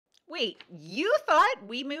Wait, you thought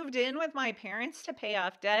we moved in with my parents to pay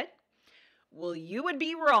off debt? Well, you would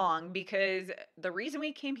be wrong, because the reason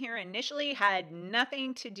we came here initially had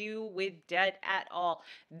nothing to do with debt at all.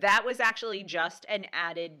 That was actually just an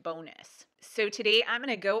added bonus. So today I'm going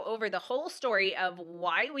to go over the whole story of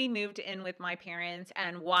why we moved in with my parents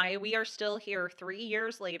and why we are still here 3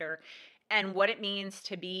 years later, and what it means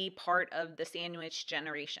to be part of the sandwich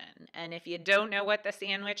generation. And if you don't know what the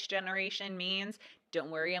sandwich generation means, don't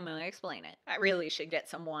worry, I'm going to explain it. I really should get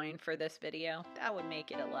some wine for this video. That would make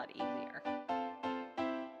it a lot easier.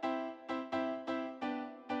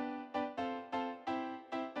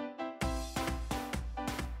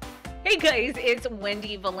 Hey guys, it's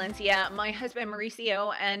Wendy, Valencia. My husband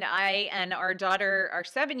Mauricio and I and our daughter, our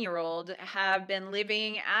 7-year-old, have been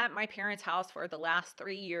living at my parents' house for the last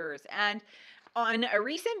 3 years. And on a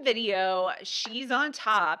recent video, she's on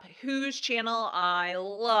top, whose channel I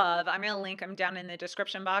love. I'm going to link them down in the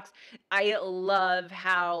description box. I love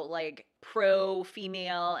how pro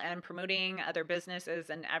female and promoting other businesses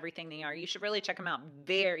and everything they are. You should really check them out.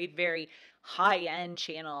 Very, very high-end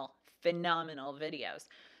channel, phenomenal videos.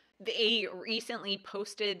 They recently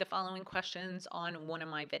posted the following questions on one of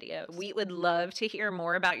my videos. We would love to hear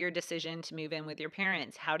more about your decision to move in with your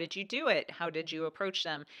parents. How did you do it? How did you approach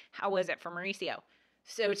them? How was it for Mauricio?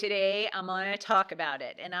 So today I'm going to talk about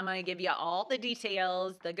it, and I'm going to give you all the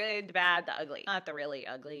details, the good, the bad, the ugly. Not the really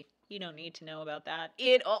ugly. You don't need to know about that.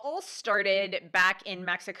 It all started back in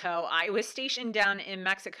Mexico. I was stationed down in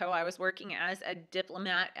Mexico. I was working as a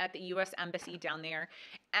diplomat at the U.S. Embassy down there.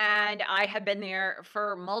 And I had been there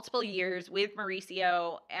for multiple years with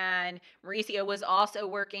Mauricio. And Mauricio was also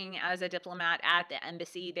working as a diplomat at the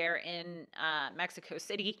embassy there in Mexico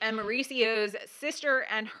City. And Mauricio's sister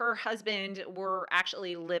and her husband were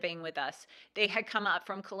actually living with us. They had come up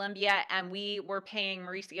from Colombia, and we were paying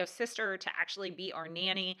Mauricio's sister to actually be our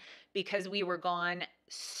nanny, because we were gone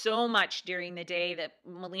so much during the day that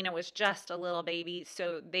Melina was just a little baby.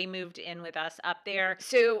 So they moved in with us up there.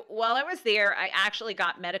 So while I was there, I actually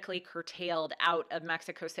got medically curtailed out of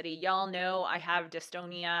Mexico City. Y'all know I have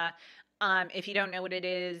dystonia. If you don't know what it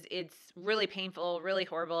is, it's really painful, really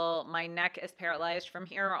horrible. My neck is paralyzed from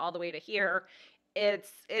here all the way to here.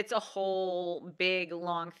 It's a whole big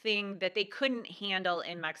long thing that they couldn't handle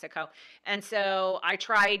in Mexico. And so I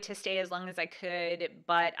tried to stay as long as I could,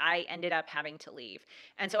 but I ended up having to leave.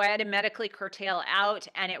 And so I had to medically curtail out,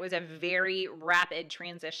 and it was a very rapid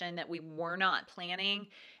transition that we were not planning.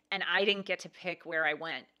 And I didn't get to pick where I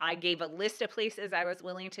went. I gave a list of places I was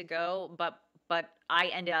willing to go, but I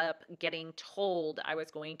ended up getting told I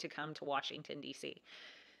was going to come to Washington, D.C.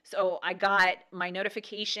 So I got my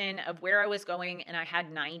notification of where I was going, and I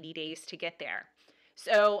had 90 days to get there.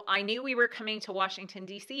 So I knew we were coming to Washington,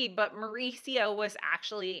 D.C., but Mauricio was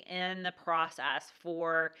actually in the process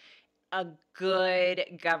for a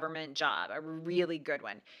good government job, a really good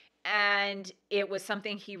one. And it was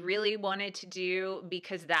something he really wanted to do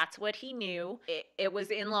because that's what he knew. It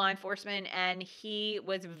was in law enforcement, and he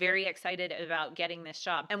was very excited about getting this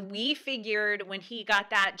job. And we figured when he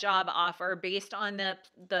got that job offer, based on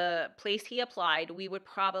the place he applied, we would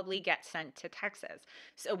probably get sent to Texas.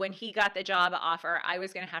 So when he got the job offer, I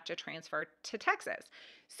was going to have to transfer to Texas.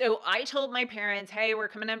 So I told my parents, hey, we're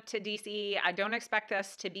coming up to DC. I don't expect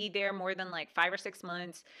us to be there more than 5 or 6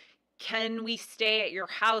 months. Can we stay at your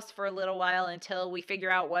house for a little while until we figure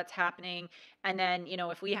out what's happening? And then,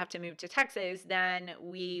 if we have to move to Texas, then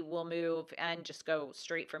we will move and just go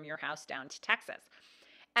straight from your house down to Texas.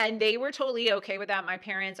 And they were totally okay with that. My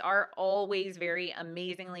parents are always very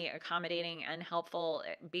amazingly accommodating and helpful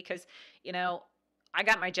because, I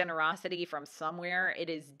got my generosity from somewhere. It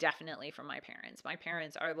is definitely from my parents. My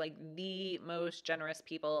parents are the most generous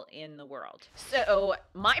people in the world. So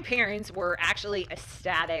my parents were actually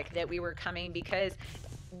ecstatic that we were coming because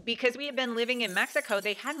we had been living in Mexico.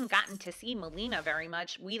 They hadn't gotten to see Melina very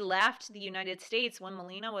much. We left the United States when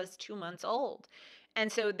Melina was 2 months old. And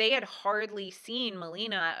so they had hardly seen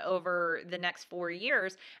Melina over the next 4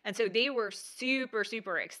 years. And so they were super,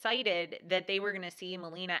 super excited that they were going to see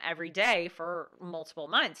Melina every day for multiple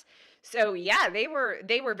months. So yeah, they were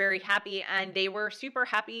very happy, and they were super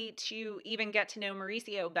happy to even get to know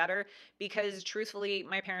Mauricio better, because truthfully,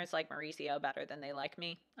 my parents like Mauricio better than they like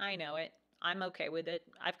me. I know it. I'm okay with it.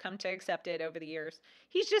 I've come to accept it over the years.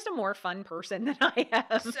 He's just a more fun person than I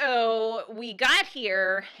am. So we got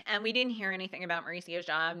here, and we didn't hear anything about Mauricio's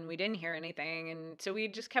job, and we didn't hear anything. And so we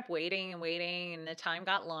just kept waiting and waiting, and the time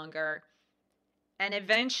got longer. And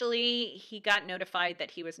eventually he got notified that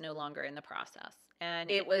he was no longer in the process. And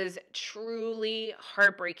it was truly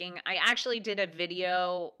heartbreaking. I actually did a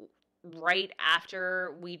video right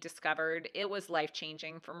after we discovered, it was life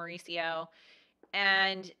changing for Mauricio.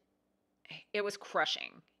 And it was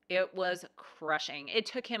crushing. It was crushing. It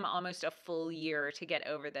took him almost a full year to get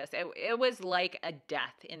over this. It was like a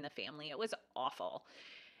death in the family. It was awful.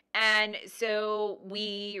 And so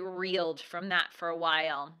we reeled from that for a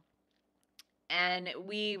while. And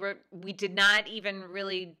we did not even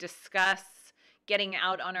really discuss getting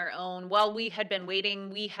out on our own. While we had been waiting,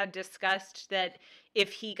 we had discussed that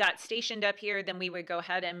if he got stationed up here, then we would go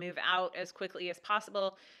ahead and move out as quickly as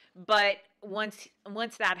possible. But once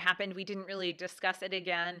that happened, we didn't really discuss it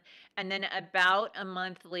again. And then about a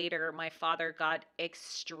month later, my father got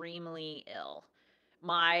extremely ill.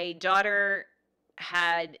 My daughter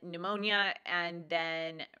had pneumonia, and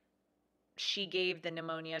then she gave the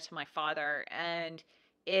pneumonia to my father, and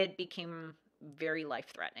it became very life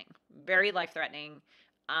threatening. Very life threatening.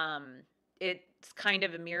 It's kind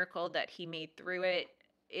of a miracle that he made through it.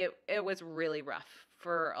 It was really rough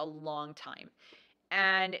for a long time.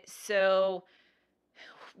 And so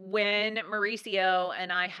when Mauricio and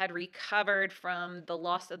I had recovered from the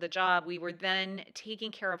loss of the job, we were then taking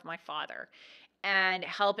care of my father and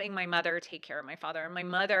helping my mother take care of my father. And my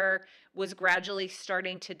mother was gradually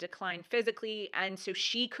starting to decline physically, and so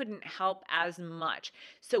she couldn't help as much.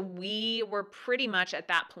 So we were pretty much at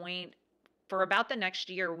that point for about the next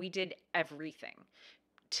year, we did everything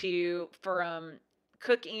from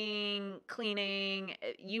cooking, cleaning,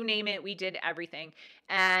 you name it, we did everything.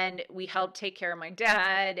 And we helped take care of my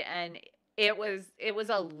dad, and it was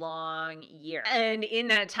a long year. And in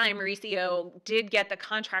that time, Mauricio did get the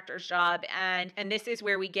contractor's job, and this is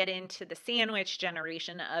where we get into the sandwich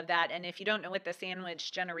generation of that. And if you don't know what the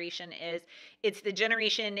sandwich generation is, it's the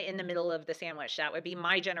generation in the middle of the sandwich. That would be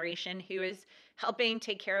my generation, who is helping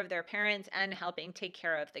take care of their parents and helping take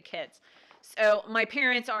care of the kids. So my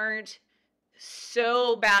parents aren't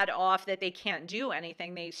so bad off that they can't do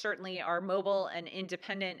anything. They certainly are mobile and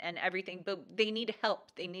independent and everything, but they need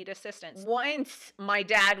help. They need assistance. Once my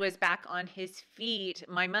dad was back on his feet,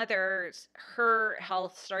 my mother's, her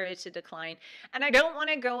health started to decline. And I don't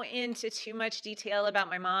want to go into too much detail about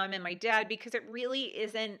my mom and my dad because it really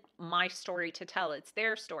isn't my story to tell. It's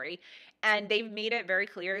their story. And they've made it very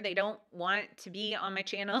clear they don't want to be on my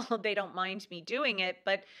channel. They don't mind me doing it,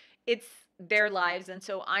 but it's their lives, and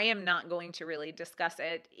so I am not going to really discuss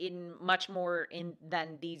it in much more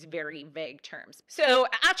than these very vague terms. So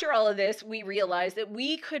after all of this, we realized that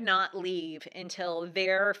we could not leave until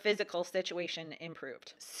their physical situation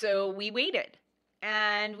improved. So we waited,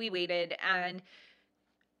 and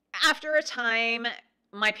after a time,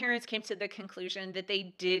 my parents came to the conclusion that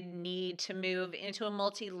they did need to move into a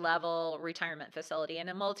multi-level retirement facility. And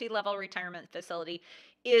a multi-level retirement facility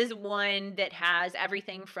is one that has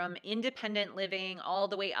everything from independent living all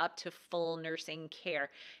the way up to full nursing care.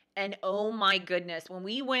 And oh my goodness, when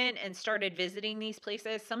we went and started visiting these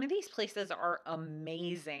places, some of these places are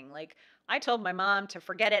amazing. Like, I told my mom to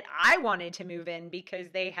forget it. I wanted to move in because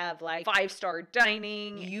they have like 5-star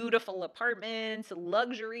dining, beautiful apartments,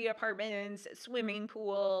 luxury apartments, swimming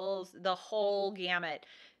pools, the whole gamut.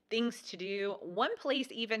 Things to do. One place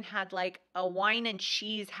even had like a wine and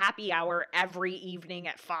cheese happy hour every evening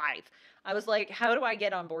at 5. I was like, how do I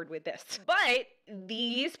get on board with this? But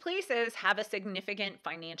these places have a significant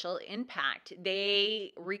financial impact.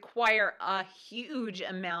 They require a huge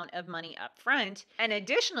amount of money up front. And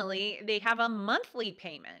additionally, they have a monthly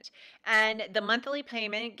payment. And the monthly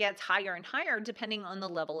payment gets higher and higher depending on the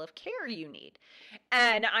level of care you need.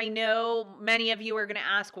 And I know many of you are going to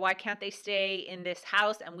ask, why can't they stay in this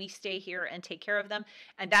house and we stay here and take care of them?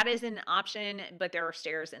 And that is an option, but there are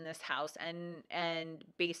stairs in this house. And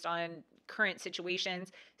based on current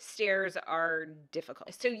situations, stairs are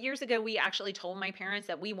difficult. So years ago, we actually told my parents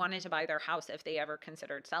that we wanted to buy their house if they ever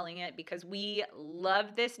considered selling it because we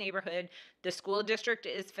love this neighborhood. The school district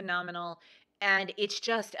is phenomenal, and it's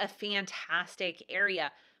just a fantastic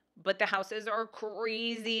area. But the houses are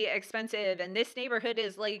crazy expensive, and this neighborhood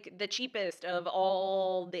is like the cheapest of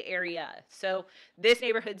all the area. So this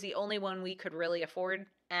neighborhood's the only one we could really afford,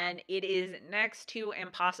 and it is next to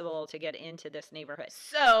impossible to get into this neighborhood.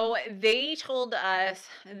 So they told us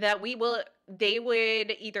that they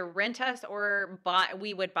would either rent us or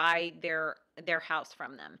we would buy their house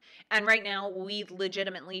from them. And right now we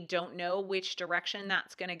legitimately don't know which direction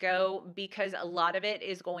that's going to go because a lot of it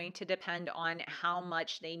is going to depend on how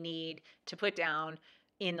much they need to put down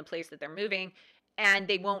in the place that they're moving. And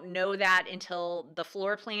they won't know that until the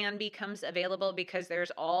floor plan becomes available because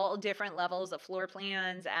there's all different levels of floor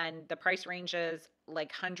plans and the price ranges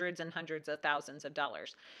like hundreds and hundreds of thousands of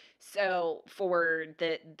dollars. So for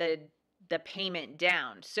the the payment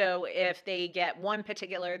down. So if they get one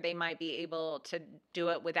particular, they might be able to do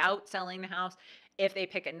it without selling the house. If they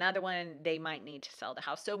pick another one, they might need to sell the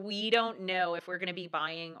house. So we don't know if we're going to be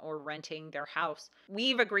buying or renting their house.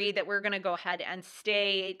 We've agreed that we're going to go ahead and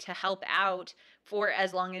stay to help out for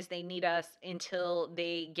as long as they need us until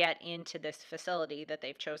they get into this facility that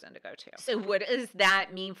they've chosen to go to. So what does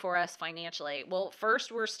that mean for us financially? Well,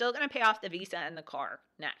 first, we're still going to pay off the visa and the car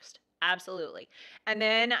next. Absolutely. And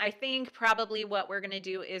then I think probably what we're going to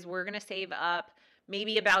do is we're going to save up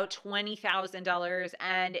maybe about $20,000,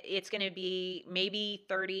 and it's going to be maybe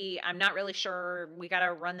 30. I'm not really sure. We got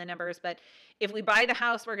to run the numbers, but if we buy the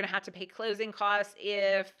house, we're going to have to pay closing costs.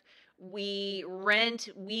 If we rent,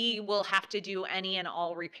 we will have to do any and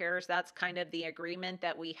all repairs. That's kind of the agreement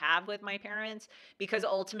that we have with my parents, because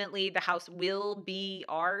ultimately the house will be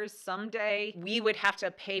ours someday. We would have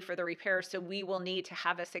to pay for the repairs, so we will need to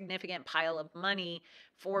have a significant pile of money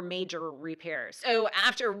for major repairs. So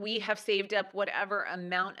after we have saved up whatever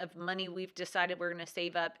amount of money we've decided we're going to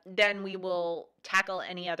save up, then we will tackle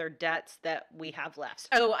any other debts that we have left.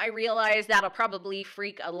 So I realize that'll probably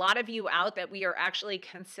freak a lot of you out that we are actually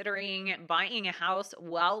considering buying a house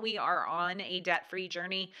while we are on a debt-free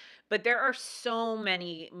journey, but there are so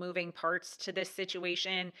many moving parts to this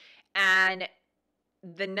situation, and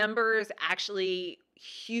the numbers actually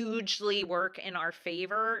hugely work in our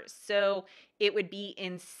favor. So it would be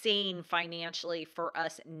insane financially for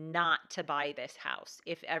us not to buy this house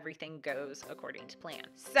if everything goes according to plan.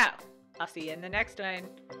 So I'll see you in the next one.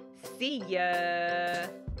 See ya.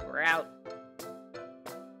 We're out.